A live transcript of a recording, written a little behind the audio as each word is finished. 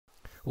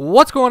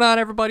What's going on,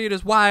 everybody? It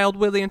is Wild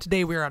Willy, and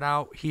today we are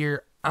out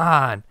here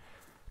on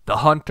the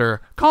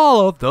Hunter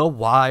Call of the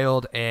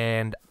Wild.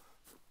 And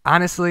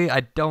honestly, I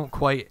don't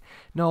quite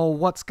know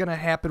what's gonna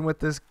happen with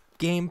this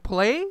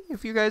gameplay,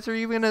 if you guys are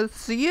even gonna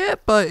see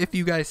it. But if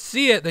you guys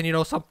see it, then you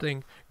know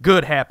something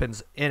good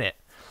happens in it,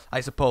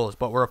 I suppose.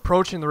 But we're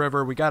approaching the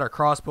river. We got our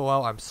crossbow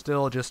out. I'm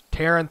still just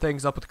tearing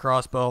things up with the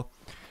crossbow.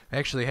 I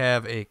actually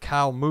have a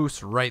cow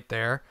moose right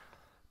there,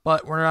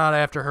 but we're not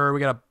after her. We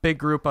got a big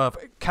group of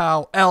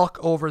cow elk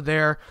over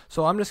there.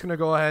 So I'm just going to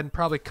go ahead and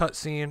probably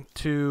cutscene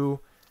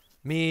to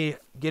me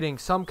getting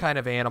some kind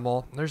of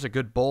animal. There's a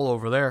good bull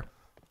over there.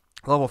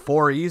 Level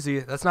 4 easy.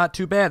 That's not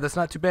too bad. That's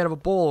not too bad of a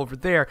bull over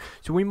there.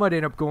 So we might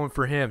end up going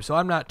for him. So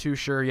I'm not too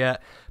sure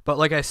yet. But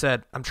like I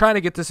said, I'm trying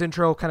to get this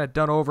intro kind of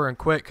done over and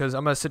quick because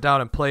I'm going to sit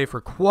down and play for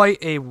quite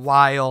a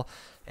while.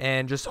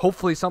 And just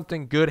hopefully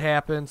something good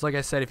happens. Like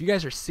I said, if you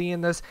guys are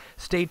seeing this,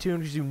 stay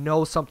tuned because you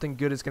know something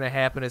good is going to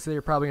happen. It's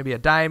either probably going to be a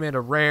diamond, a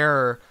rare,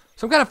 or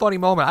some kind of funny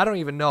moment. I don't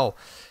even know.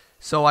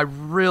 So I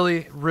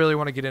really, really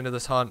want to get into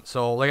this hunt.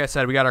 So like I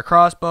said, we got our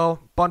crossbow,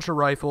 bunch of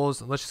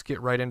rifles. Let's just get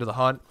right into the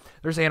hunt.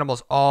 There's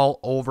animals all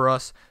over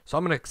us. So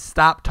I'm going to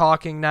stop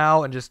talking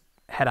now and just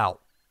head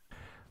out.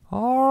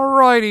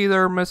 Alrighty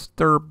there,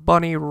 Mr.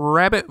 Bunny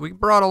Rabbit. We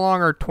brought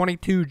along our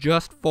 22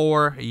 just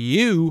for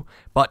you,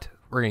 but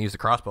we're going to use the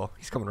crossbow.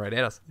 He's coming right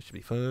at us. This should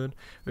be fun.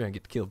 We're going to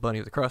get to kill Bunny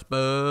with the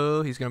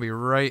crossbow. He's going to be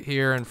right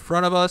here in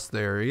front of us.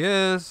 There he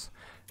is.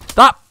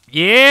 Stop.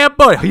 Yeah,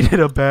 buddy. He did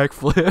a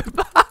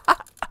backflip.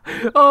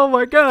 Oh,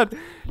 my God.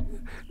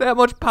 That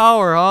much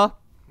power, huh?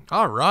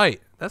 All right.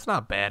 That's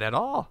not bad at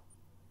all.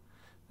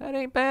 That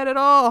ain't bad at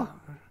all.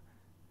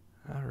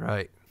 All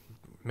right.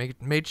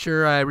 Made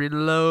sure I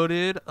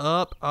reloaded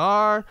up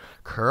our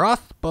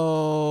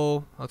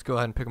crossbow. Let's go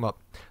ahead and pick him up.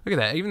 Look at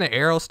that. Even the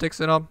arrow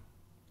sticks in him.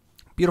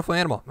 Beautiful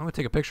animal. I'm going to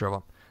take a picture of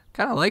him.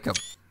 Kind of like him.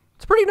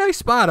 It's a pretty nice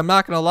spot. I'm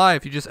not going to lie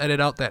if you just edit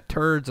out that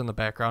turds in the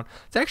background.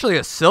 It's actually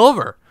a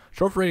silver.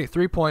 Trophy rating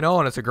 3.0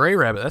 and it's a gray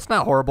rabbit. That's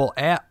not horrible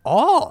at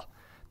all.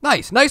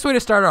 Nice. Nice way to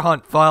start our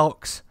hunt,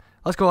 folks.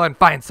 Let's go ahead and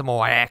find some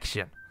more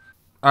action.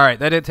 All right.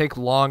 That didn't take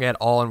long at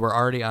all, and we're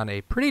already on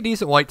a pretty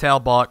decent whitetail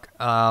buck.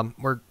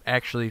 We're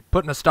actually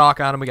putting a stalk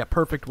on him. We got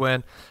perfect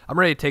wind. I'm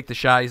ready to take the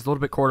shot. He's a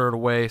little bit quartered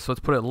away, so let's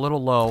put it a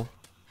little low.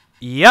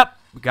 Yep.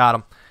 We got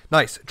him.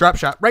 Nice. Drop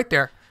shot right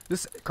there.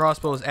 This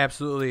crossbow is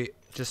absolutely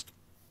just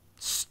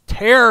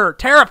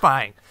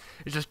terrifying.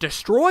 It just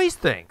destroys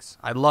things.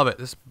 I love it.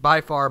 This is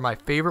by far my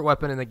favorite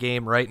weapon in the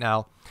game right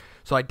now.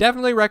 So I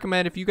definitely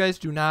recommend, if you guys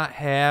do not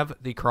have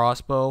the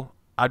crossbow,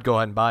 I'd go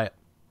ahead and buy it.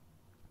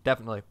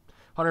 Definitely.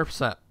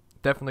 100%.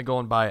 Definitely go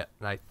and buy it.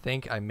 And I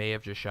think I may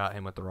have just shot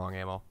him with the wrong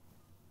ammo.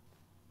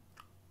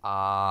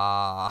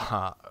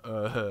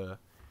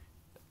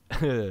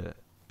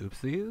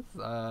 Oopsies.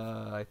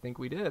 I think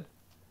we did.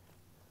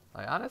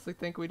 I honestly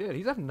think we did.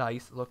 He's a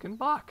nice looking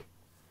buck.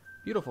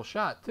 Beautiful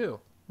shot too.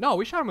 No,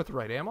 we shot him with the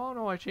right ammo.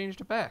 No, I changed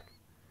it back.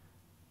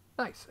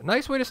 Nice. A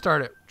nice way to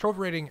start it. Trophy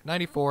rating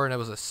 94, and it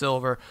was a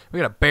silver.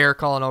 We got a bear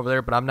calling over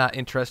there, but I'm not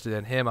interested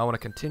in him. I want to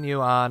continue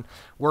on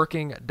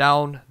working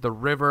down the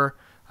river.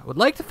 I would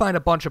like to find a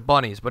bunch of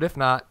bunnies, but if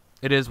not,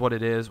 it is what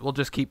it is. We'll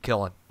just keep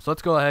killing. So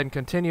let's go ahead and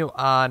continue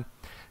on,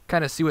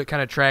 kind of see what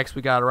kind of tracks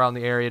we got around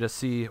the area to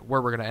see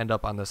where we're going to end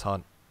up on this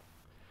hunt.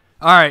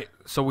 All right,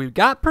 so we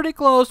got pretty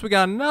close. We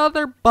got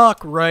another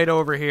buck right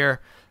over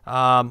here.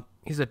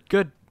 He's a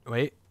good...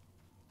 Wait.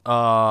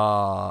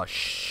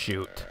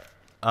 Shoot.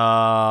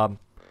 What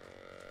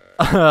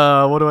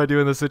do I do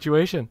in this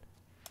situation?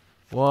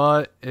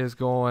 What is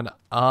going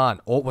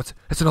on? Oh,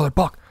 it's another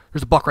buck.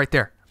 There's a buck right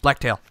there.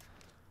 Blacktail.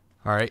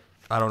 All right.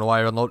 I don't know why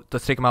I unloaded.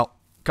 Let's take him out.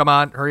 Come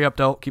on. Hurry up,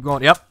 though. Keep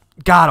going. Yep.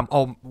 Got him.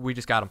 Oh, we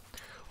just got him.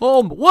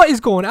 Oh, what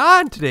is going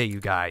on today, you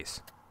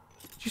guys?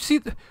 Did you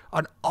see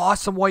an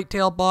awesome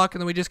whitetail buck,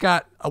 and then we just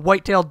got a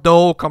whitetail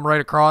doe come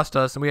right across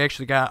us, and we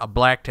actually got a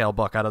blacktail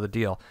buck out of the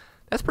deal.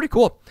 That's pretty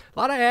cool. A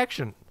lot of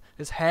action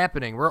is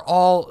happening. We're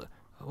all...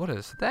 What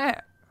is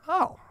that?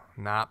 Oh,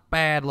 not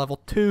bad. Level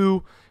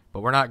 2, but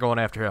we're not going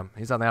after him.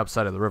 He's on the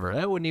outside of the river.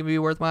 That wouldn't even be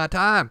worth my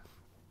time.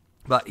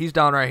 But he's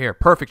down right here.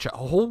 Perfect shot.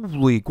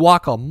 Holy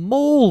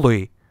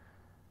guacamole.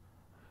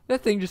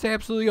 That thing just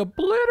absolutely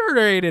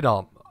obliterated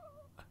him.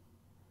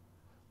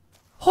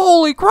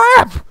 Holy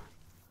crap!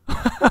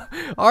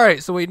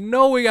 Alright, so we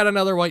know we got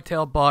another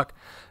whitetail buck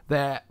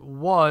that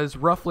was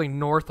roughly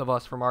north of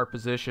us from our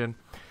position.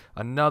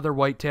 Another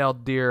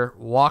white-tailed deer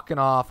walking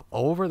off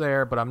over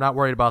there, but I'm not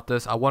worried about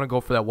this. I want to go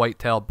for that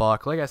white-tailed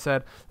buck. Like I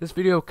said, this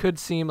video could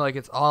seem like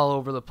it's all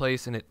over the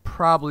place, and it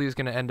probably is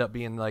going to end up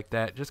being like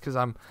that just because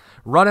I'm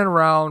running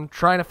around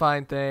trying to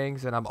find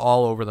things, and I'm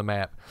all over the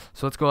map.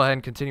 So let's go ahead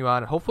and continue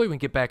on. Hopefully we can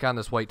get back on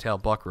this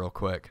white-tailed buck real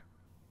quick.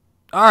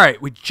 All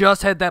right, we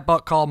just had that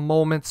buck call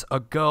moments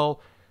ago.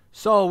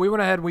 So we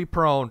went ahead and we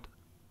proned.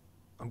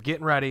 I'm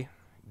getting ready,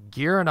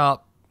 gearing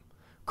up,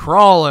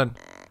 crawling.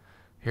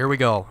 Here we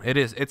go.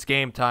 It's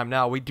game time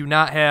now. We do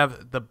not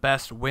have the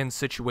best win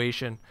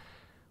situation,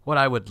 what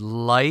I would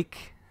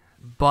like,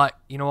 but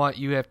you know what?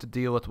 You have to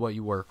deal with what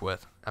you work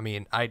with. I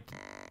mean, I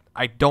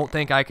I don't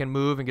think I can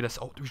move and get us.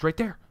 Oh, he's right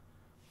there.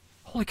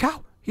 Holy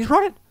cow. He's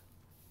running.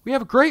 We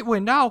have a great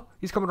win now.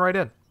 He's coming right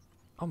in.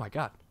 Oh, my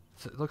God.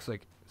 It looks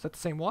like, is that the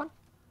same one?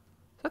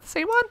 Is that the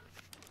same one?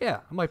 Yeah,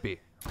 it might be.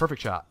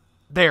 Perfect shot.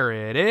 There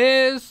it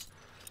is.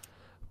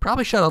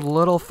 Probably shot a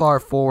little far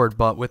forward,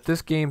 but with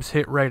this game's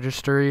hit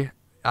registry,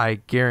 I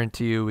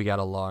guarantee you we got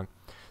a long.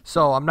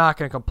 So I'm not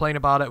going to complain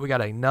about it. We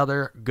got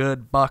another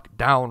good buck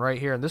down right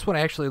here. And this one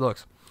actually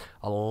looks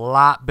a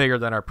lot bigger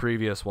than our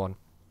previous one.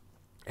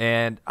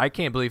 And I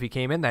can't believe he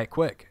came in that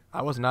quick.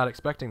 I was not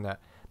expecting that.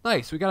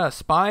 Nice. We got a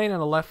spine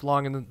and a left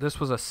lung, and this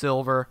was a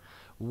silver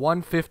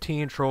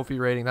 115 trophy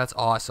rating. That's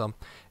awesome.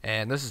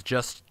 And this is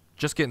just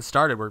getting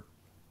started.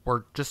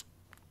 We're just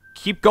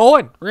keep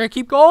going. We're going to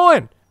keep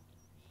going.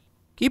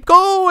 Keep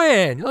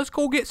going. Let's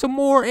go get some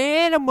more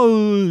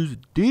animals,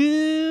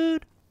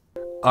 dude.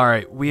 All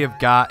right, we have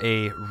got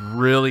a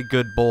really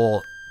good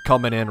bull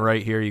coming in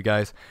right here, you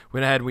guys.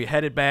 We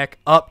headed back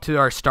up to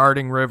our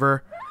starting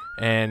river,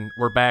 and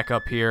we're back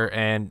up here,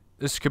 and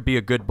this could be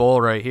a good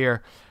bull right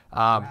here.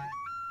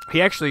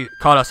 He actually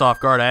caught us off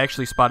guard. I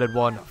actually spotted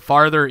one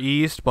farther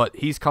east, but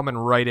he's coming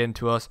right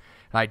into us.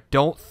 And I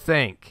don't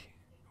think,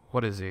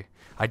 what is he?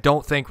 I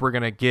don't think we're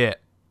going to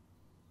get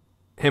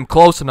him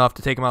close enough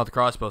to take him out with the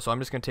crossbow, so I'm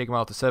just going to take him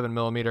out with the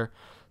 7mm.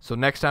 So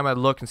next time I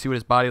look and see what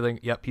his body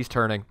length, yep, he's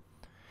turning.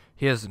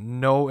 He has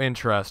no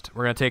interest.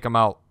 We're going to take him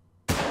out.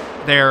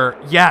 There,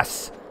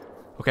 yes.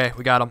 Okay,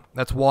 we got him.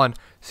 That's one.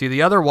 See,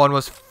 the other one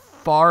was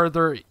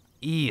farther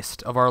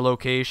east of our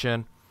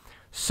location,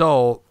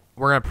 so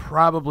we're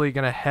probably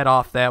going to head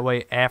off that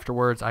way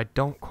afterwards. I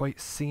don't quite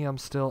see him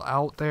still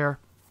out there.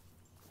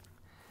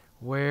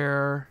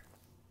 Where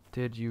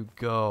did you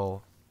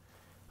go?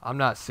 I'm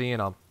not seeing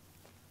him.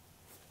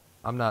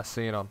 I'm not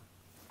seeing him.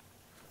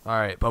 All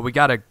right, but we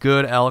got a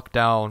good elk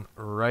down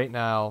right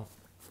now,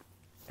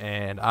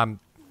 and I'm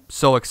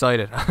so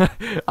excited.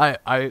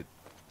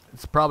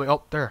 It's probably,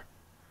 oh,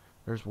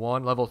 there's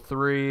one, level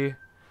 3,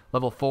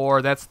 level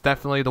 4. That's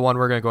definitely the one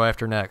we're going to go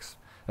after next.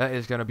 That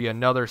is going to be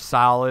another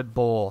solid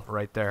bull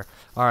right there.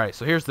 All right,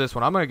 so here's this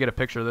one. I'm going to get a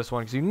picture of this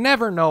one because you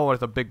never know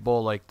with a big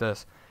bull like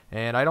this.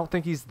 And I don't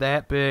think he's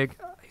that big.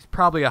 He's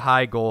probably a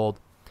high gold.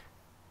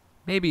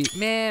 Maybe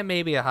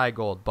a high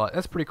gold, but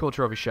that's a pretty cool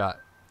trophy shot.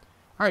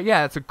 All right,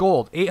 yeah, it's a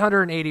gold,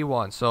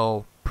 881,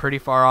 so pretty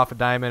far off a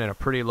diamond and a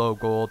pretty low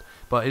gold.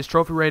 But his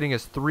trophy rating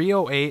is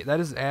 308. That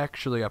is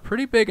actually a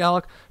pretty big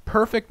elk,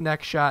 perfect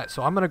neck shot.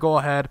 So I'm going to go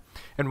ahead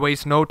and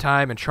waste no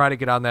time and try to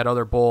get on that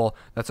other bull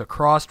that's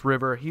across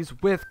river.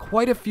 He's with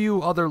quite a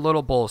few other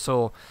little bulls,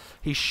 so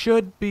he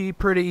should be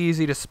pretty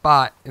easy to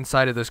spot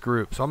inside of this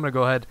group. So I'm going to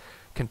go ahead,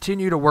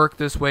 continue to work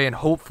this way, and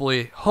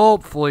hopefully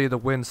the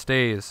wind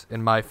stays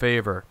in my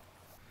favor.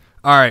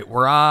 All right,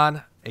 we're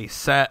on a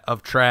set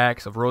of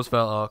tracks of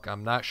Roosevelt elk.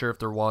 I'm not sure if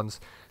they're ones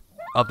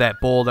of that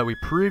bull that we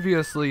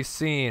previously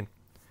seen,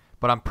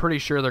 but I'm pretty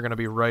sure they're going to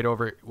be right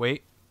over.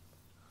 Wait,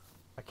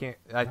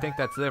 I think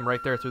that's them right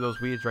there through those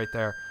weeds right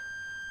there.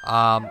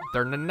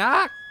 They're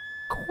not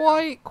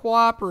quite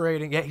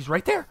cooperating. Yeah, he's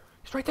right there.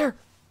 He's right there.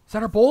 Is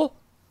that our bull?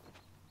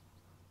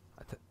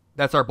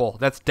 That's our bull.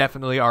 That's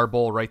definitely our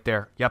bull right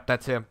there. Yep,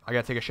 that's him. I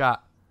got to take a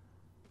shot.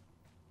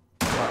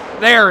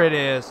 There it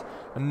is.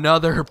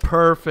 Another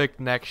perfect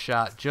neck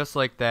shot, just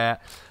like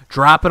that.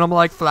 Dropping them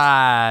like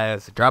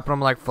flies. Dropping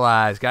them like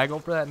flies. Gotta go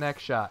for that neck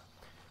shot.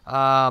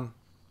 Part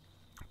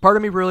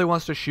of me really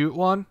wants to shoot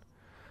one,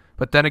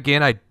 but then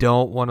again, I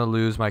don't want to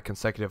lose my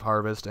consecutive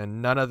harvest,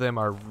 and none of them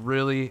are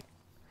really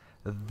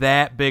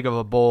that big of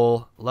a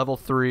bull. Level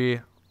 3.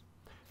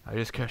 I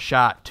just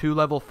shot 2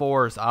 level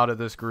 4s out of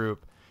this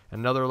group.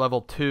 Another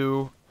level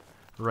 2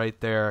 right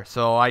there.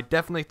 So I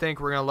definitely think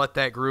we're going to let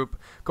that group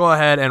go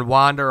ahead and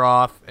wander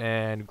off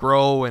and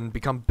grow and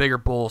become bigger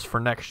bulls for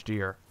next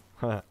year.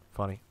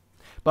 Funny.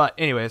 But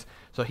anyways,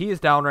 so he is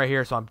down right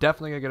here, so I'm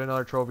definitely going to get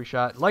another trophy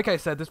shot. Like I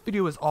said, this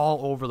video is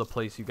all over the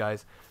place, you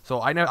guys. So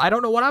I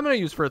don't know what I'm going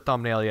to use for a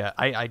thumbnail yet.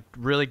 I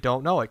really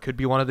don't know. It could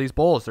be one of these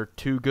bulls. They're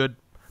 2 good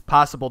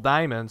possible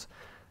diamonds.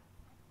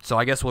 So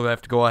I guess we'll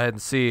have to go ahead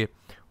and see.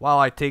 While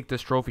I take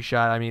this trophy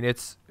shot, I mean,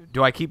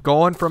 do I keep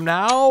going from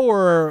now,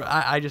 or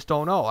I just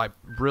don't know. I'm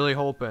really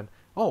hoping.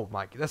 Oh,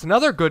 my, that's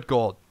another good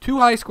gold. 2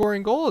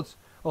 high-scoring golds.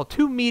 Well,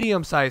 2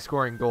 medium-sized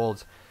scoring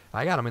golds.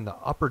 I got him in the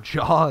upper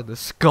jaw and the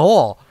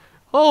skull.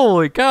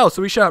 Holy cow.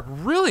 So we shot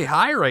really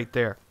high right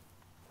there.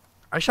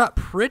 I shot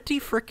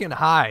pretty freaking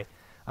high.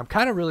 I'm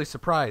kind of really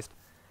surprised.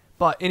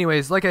 But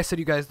anyways, like I said,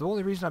 you guys, the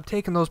only reason I'm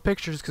taking those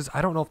pictures is because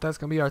I don't know if that's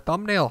going to be our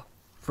thumbnail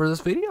for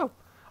this video.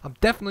 I'm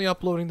definitely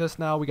uploading this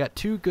now. We got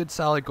 2 good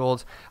solid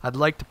golds. I'd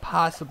like to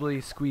possibly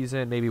squeeze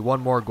in maybe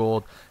 1 more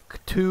gold,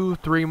 2,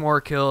 3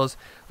 more kills.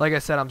 Like I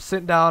said, I'm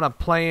sitting down, I'm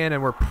playing,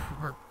 and we're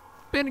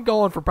been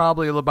going for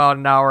probably about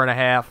an hour and a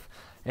half.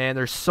 And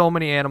there's so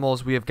many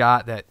animals we have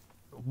got that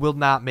will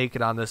not make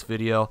it on this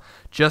video,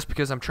 just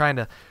because I'm trying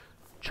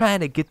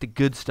to get the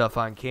good stuff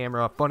on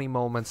camera, funny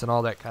moments and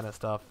all that kind of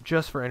stuff,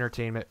 just for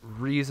entertainment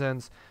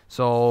reasons.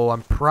 So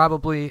I'm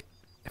probably,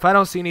 if I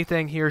don't see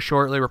anything here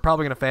shortly, we're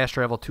probably going to fast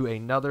travel to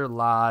another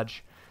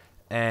lodge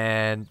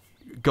and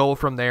go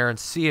from there and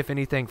see if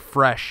anything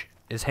fresh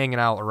is hanging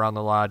out around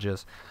the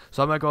lodges.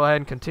 So I'm going to go ahead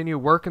and continue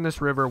working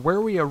this river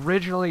where we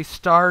originally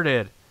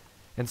started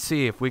and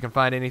see if we can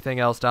find anything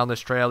else down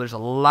this trail. There's a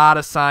lot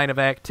of sign of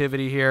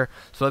activity here,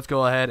 so let's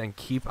go ahead and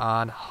keep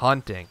on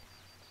hunting.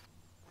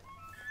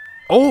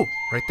 Oh,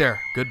 right there.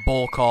 Good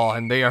bull call,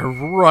 and they are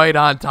right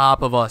on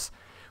top of us.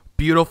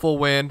 Beautiful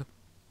wind.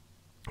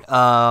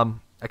 I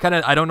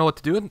don't know what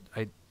to do.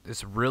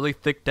 This really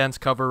thick, dense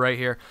cover right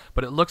here,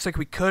 but it looks like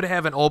we could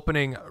have an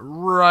opening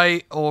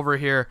right over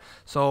here.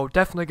 So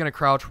definitely going to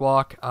crouch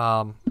walk.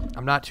 I'm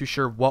not too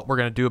sure what we're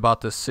going to do about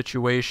this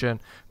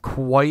situation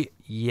quite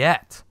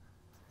yet.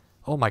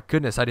 Oh my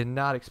goodness, I did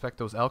not expect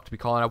those elk to be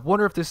calling. I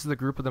wonder if this is the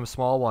group of them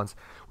small ones.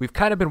 We've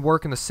kind of been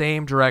working the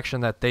same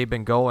direction that they've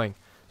been going.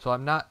 So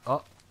I'm not...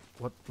 Oh,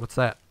 what's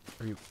that?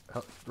 Are you...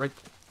 right...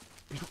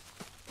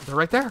 They're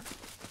right there.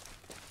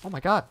 Oh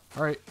my god.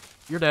 All right,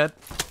 you're dead.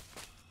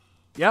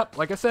 Yep,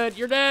 like I said,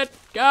 you're dead.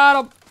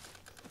 Got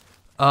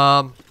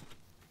him.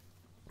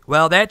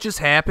 Well, that just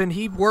happened.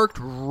 He worked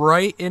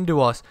right into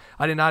us.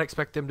 I did not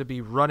expect him to be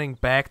running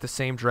back the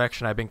same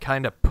direction. I've been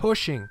kind of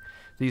pushing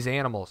these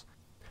animals.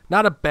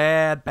 Not a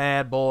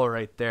bad bull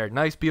right there.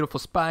 Nice, beautiful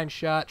spine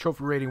shot.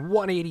 Trophy rating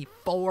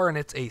 184, and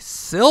it's a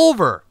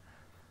silver.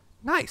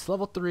 Nice,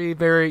 level 3,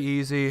 very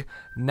easy.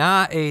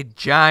 Not a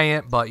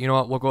giant, but you know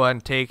what? We'll go ahead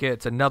and take it.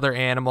 It's another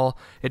animal.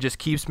 It just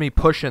keeps me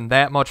pushing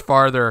that much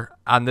farther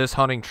on this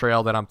hunting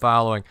trail that I'm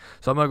following.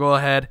 So I'm going to go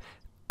ahead,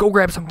 go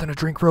grab something to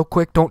drink real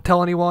quick. Don't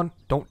tell anyone.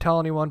 Don't tell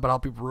anyone, but I'll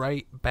be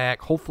right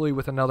back, hopefully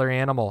with another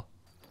animal.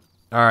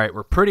 All right,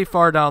 we're pretty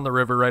far down the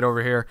river right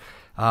over here.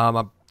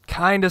 I'm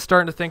kind of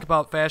starting to think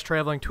about fast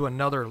traveling to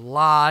another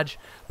lodge,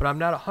 but I'm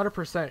not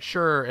 100%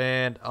 sure.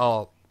 And,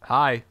 oh,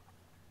 hi.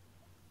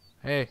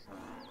 Hey.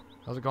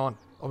 How's it going?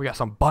 Oh, we got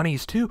some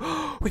bunnies too.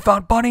 We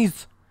found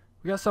bunnies.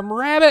 We got some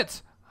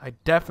rabbits. I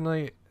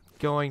definitely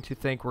going to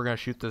think we're going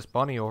to shoot this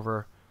bunny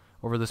over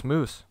this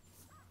moose.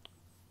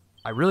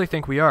 I really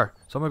think we are.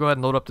 So I'm going to go ahead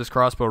and load up this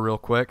crossbow real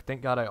quick.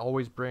 Thank God I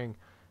always bring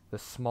the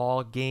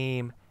small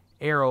game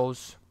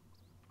arrows.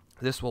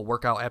 This will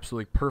work out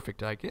absolutely perfect.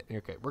 Did I get?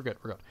 Okay, we're good.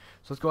 We're good.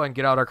 So let's go ahead and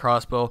get out our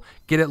crossbow,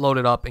 get it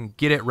loaded up, and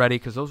get it ready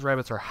because those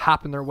rabbits are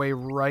hopping their way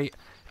right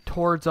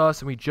towards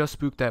us, and we just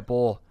spooked that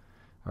bull.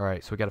 All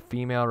right, so we got a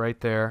female right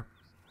there.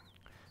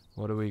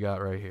 What do we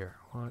got right here?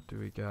 What do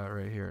we got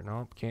right here?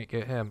 Nope, can't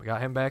get him. We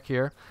got him back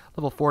here.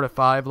 Level 4 to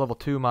 5, level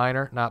 2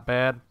 minor. Not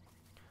bad.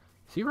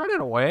 Is he running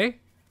away?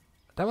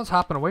 That one's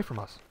hopping away from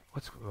us.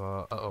 What's...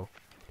 uh-oh.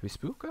 Did we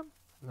spook him?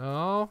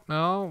 No,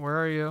 no.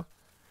 Where are you?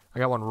 I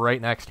got one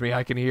right next to me.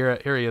 I can hear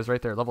it. Here he is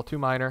right there. Level 2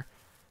 minor.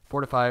 4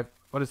 to 5.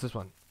 What is this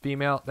one?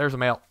 Female. There's a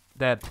male.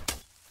 Dead.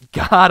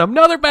 Got him.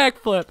 Another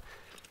backflip.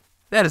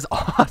 That is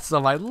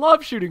awesome. I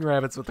love shooting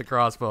rabbits with the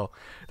crossbow.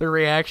 Their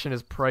reaction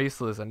is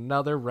priceless.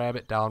 Another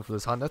rabbit down for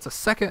this hunt. That's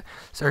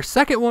our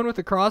second one with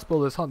the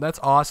crossbow this hunt. That's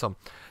awesome.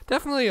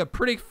 Definitely a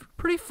pretty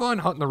fun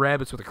hunting the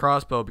rabbits with a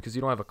crossbow because you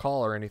don't have a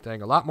call or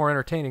anything. A lot more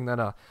entertaining than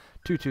a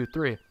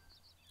 223.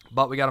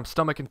 But we got him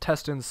stomach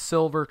intestines,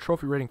 silver,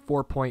 trophy rating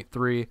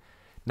 4.3.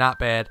 Not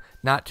bad.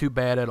 Not too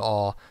bad at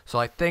all. So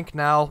I think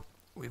now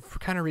we've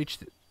kind of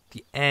reached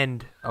the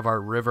end of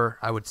our river.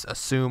 I would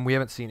assume we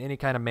haven't seen any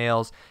kind of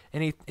males,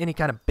 any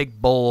kind of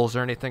big bulls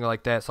or anything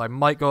like that. So I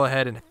might go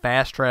ahead and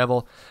fast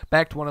travel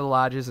back to one of the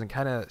lodges and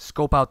kind of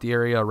scope out the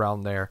area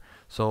around there.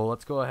 So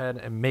let's go ahead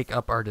and make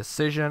up our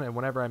decision. And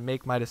whenever I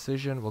make my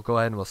decision, we'll go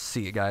ahead and we'll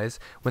see you guys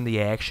when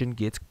the action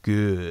gets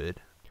good.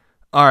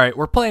 All right,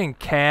 we're playing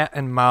cat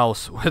and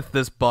mouse with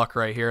this buck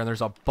right here, and there's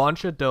a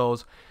bunch of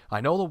does. I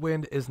know the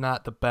wind is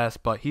not the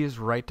best, but he is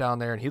right down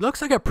there, and he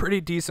looks like a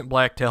pretty decent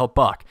blacktail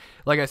buck.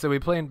 Like I said,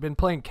 we've been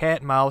playing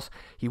cat and mouse.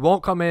 He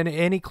won't come in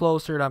any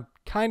closer, and I'm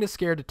kind of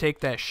scared to take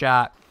that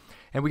shot.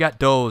 And we got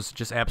does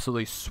just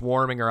absolutely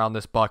swarming around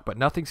this buck, but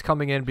nothing's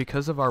coming in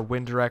because of our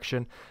wind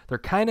direction. They're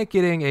kind of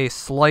getting a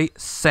slight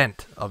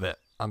scent of it.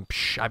 I'm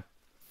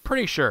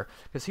pretty sure,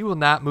 because he will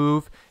not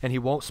move and he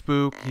won't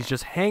spook. He's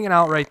just hanging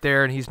out right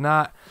there, and he's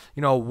not,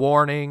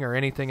 warning or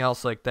anything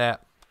else like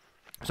that.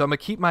 So I'm going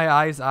to keep my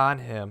eyes on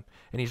him,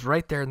 and he's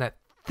right there in that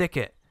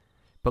thicket.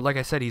 But like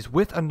I said, he's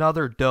with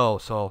another doe,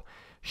 so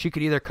she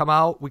could either come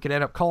out, we could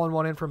end up calling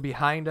one in from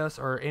behind us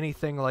or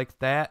anything like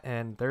that,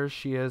 and there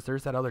she is.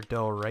 There's that other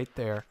doe right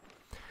there.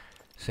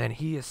 And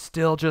he is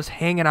still just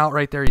hanging out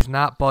right there. He's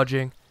not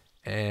budging,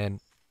 and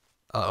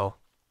uh-oh.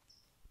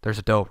 There's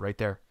a doe right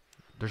there.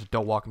 There's a doe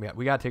walking behind.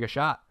 We got to take a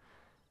shot.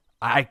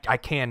 I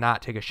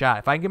cannot take a shot.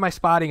 If I can get my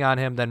spotting on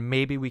him, then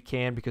maybe we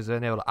can, because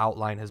then it'll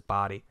outline his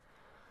body.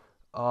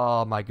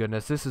 Oh my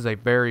goodness, this is a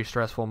very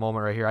stressful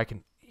moment right here. I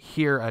can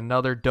hear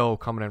another doe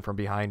coming in from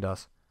behind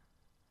us.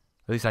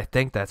 At least I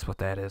think that's what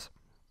that is.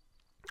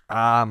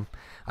 I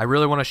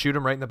really want to shoot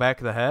him right in the back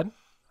of the head.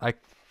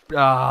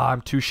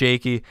 I'm too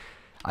shaky.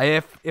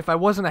 If I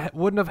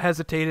wouldn't have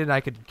hesitated and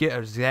I could get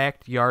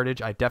exact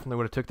yardage, I definitely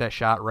would have took that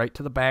shot right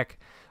to the back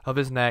of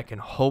his neck and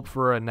hope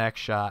for a neck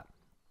shot.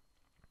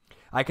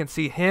 I can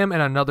see him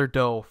and another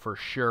doe for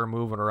sure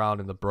moving around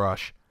in the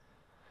brush.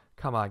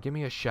 Come on, give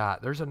me a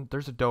shot. There's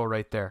a doe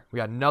right there. We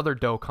got another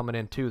doe coming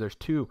in too. There's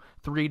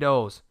 3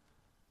 does.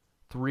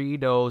 3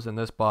 does in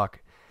this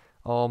buck.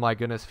 Oh my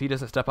goodness. If he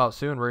doesn't step out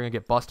soon, we're going to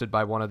get busted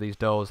by one of these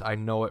does. I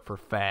know it for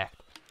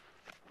fact.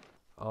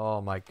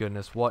 Oh my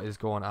goodness. What is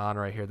going on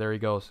right here? There he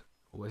goes.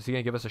 Is he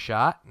going to give us a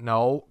shot?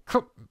 No.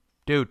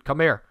 Dude,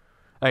 come here.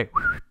 Hey,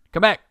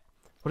 come back.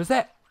 What is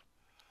that?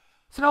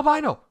 It's an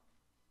albino.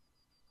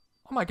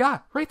 Oh my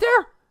God. Right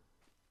there.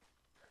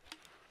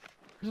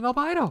 There's an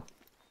albino.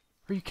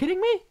 Are you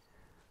kidding me?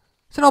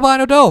 It's an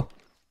albino doe.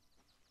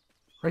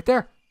 Right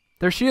there.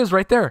 There she is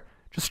right there.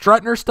 Just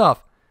strutting her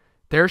stuff.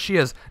 There she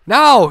is.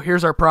 Now,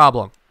 here's our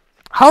problem.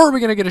 How are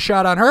we going to get a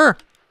shot on her?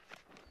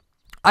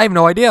 I have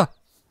no idea.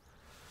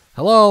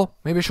 Hello?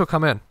 Maybe she'll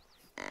come in.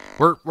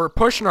 We're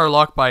pushing our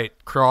luck by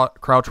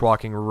crouch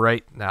walking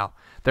right now.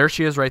 There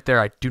she is right there.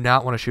 I do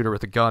not want to shoot her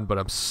with a gun, but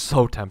I'm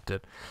so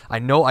tempted. I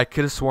know I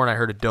could have sworn I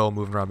heard a doe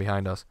moving around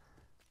behind us.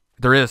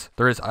 There is.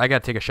 I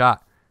got to take a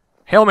shot.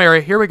 Hail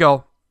Mary. Here we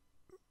go.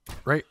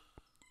 Right.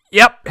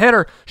 Yep. Hit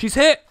her. She's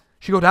hit.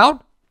 She go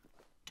down?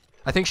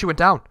 I think she went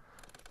down.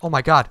 Oh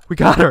my God. We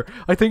got her.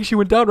 I think she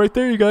went down right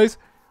there, you guys.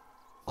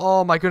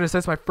 Oh my goodness.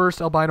 That's my first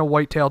albino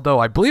whitetail doe.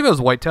 I believe it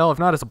was whitetail. If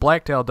not, it's a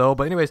blacktail doe.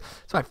 But anyways,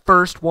 it's my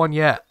first one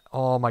yet.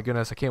 Oh my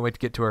goodness. I can't wait to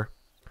get to her.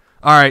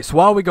 All right. So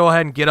while we go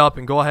ahead and get up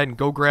and go ahead and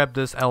go grab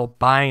this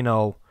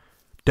albino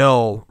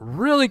doe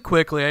really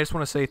quickly, I just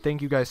want to say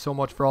thank you guys so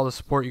much for all the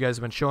support you guys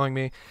have been showing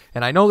me.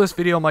 And I know this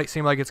video might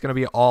seem like it's going to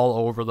be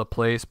all over the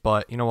place,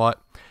 but you know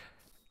what?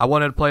 I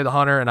wanted to play the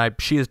hunter, and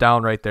she is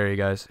down right there, you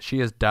guys.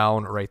 She is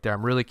down right there.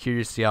 I'm really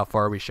curious to see how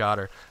far we shot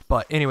her.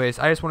 But anyways,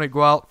 I just want to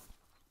go out,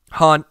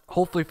 hunt,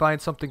 hopefully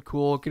find something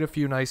cool, get a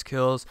few nice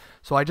kills.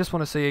 So I just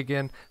want to say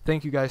again,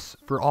 thank you guys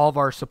for all of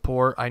our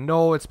support. I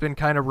know it's been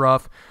kind of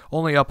rough,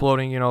 only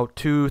uploading,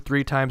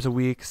 2-3 times a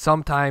week,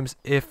 sometimes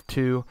if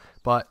 2,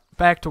 but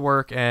back to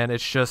work, and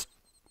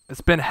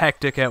it's been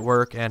hectic at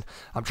work, and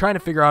I'm trying to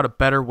figure out a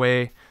better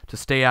way to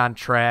stay on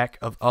track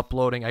of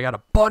uploading. I got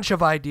a bunch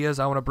of ideas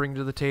I want to bring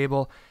to the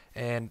table,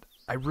 and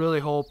I really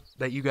hope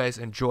that you guys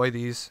enjoy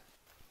these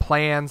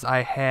plans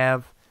I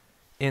have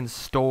in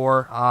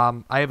store.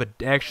 I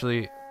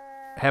actually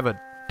have a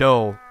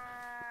doe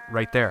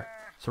right there,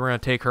 so we're going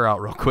to take her out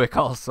real quick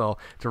also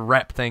to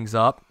wrap things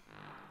up.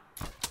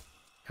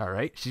 All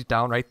right, she's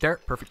down right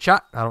there. Perfect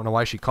shot. I don't know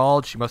why she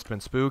called. She must have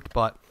been spooked,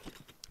 but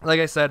like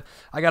I said,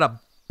 I got a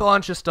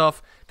bunch of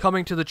stuff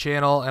coming to the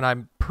channel, and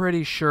I'm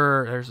pretty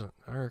sure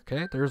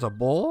there's a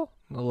bull,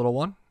 a little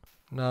one,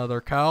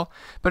 another cow.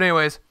 But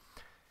anyways,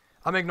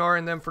 I'm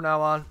ignoring them for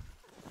now on.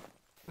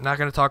 Not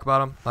going to talk about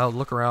them. I'll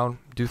look around,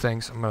 do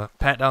things. I'm going to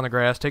pat down the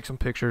grass, take some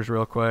pictures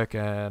real quick,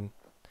 and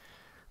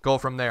go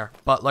from there.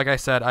 But like I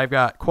said, I've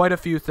got quite a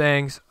few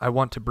things I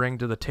want to bring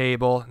to the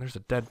table. There's a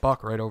dead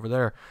buck right over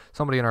there.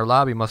 Somebody in our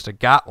lobby must have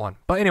got one.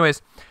 But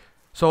anyways,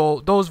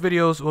 so those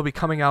videos will be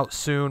coming out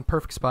soon.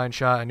 Perfect spine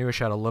shot. I knew I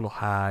shot a little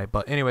high.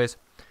 But anyways,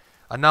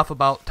 enough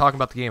about talking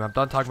about the game. I'm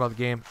done talking about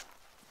the game.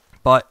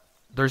 But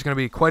there's going to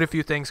be quite a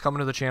few things coming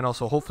to the channel,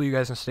 so hopefully you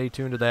guys can stay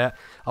tuned to that.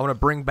 I want to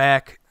bring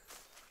back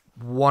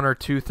 1 or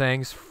 2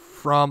 things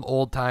from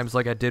old times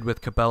like I did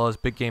with Cabela's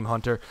Big Game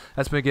Hunter.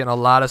 That's been getting a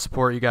lot of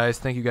support, you guys.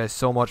 Thank you guys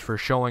so much for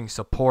showing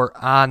support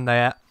on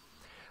that.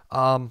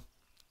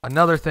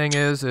 Another thing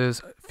is a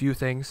few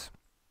things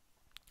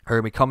are going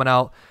to be coming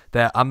out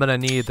that I'm going to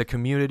need the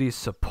community's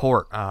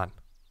support on.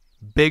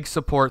 Big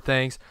support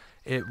things.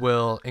 It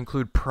will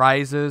include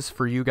prizes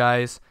for you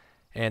guys.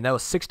 And that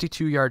was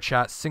 62-yard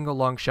shot, single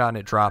lung shot, and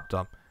it dropped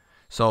them.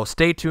 So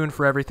stay tuned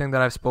for everything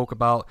that I've spoke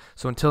about.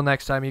 So until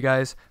next time, you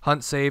guys,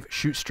 hunt safe,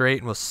 shoot straight,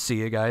 and we'll see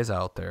you guys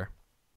out there.